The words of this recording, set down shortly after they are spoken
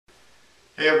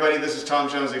Hey everybody, this is Tom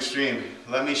Jones Extreme.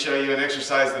 Let me show you an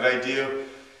exercise that I do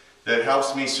that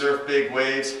helps me surf big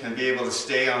waves and be able to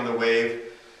stay on the wave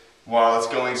while it's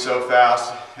going so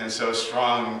fast and so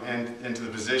strong and into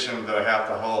the position that I have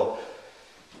to hold.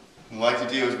 What we like to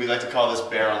do is we like to call this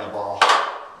bear on the ball.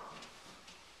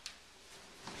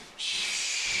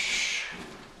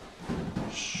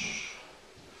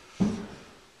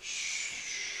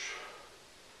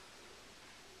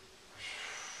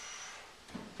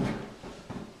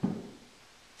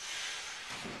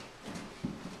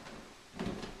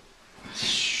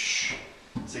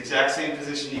 It's the exact same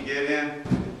position you get in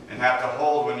and have to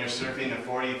hold when you're surfing a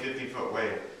 40, 50 foot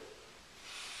wave.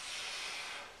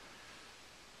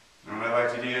 And what I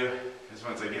like to do is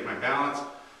once I get my balance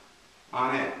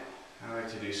on it, I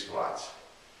like to do squats.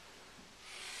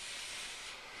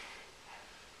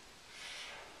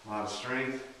 A lot of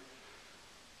strength.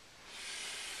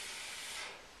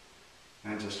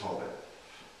 And just hold it.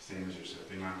 Same as you're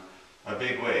surfing on a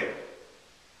big wave.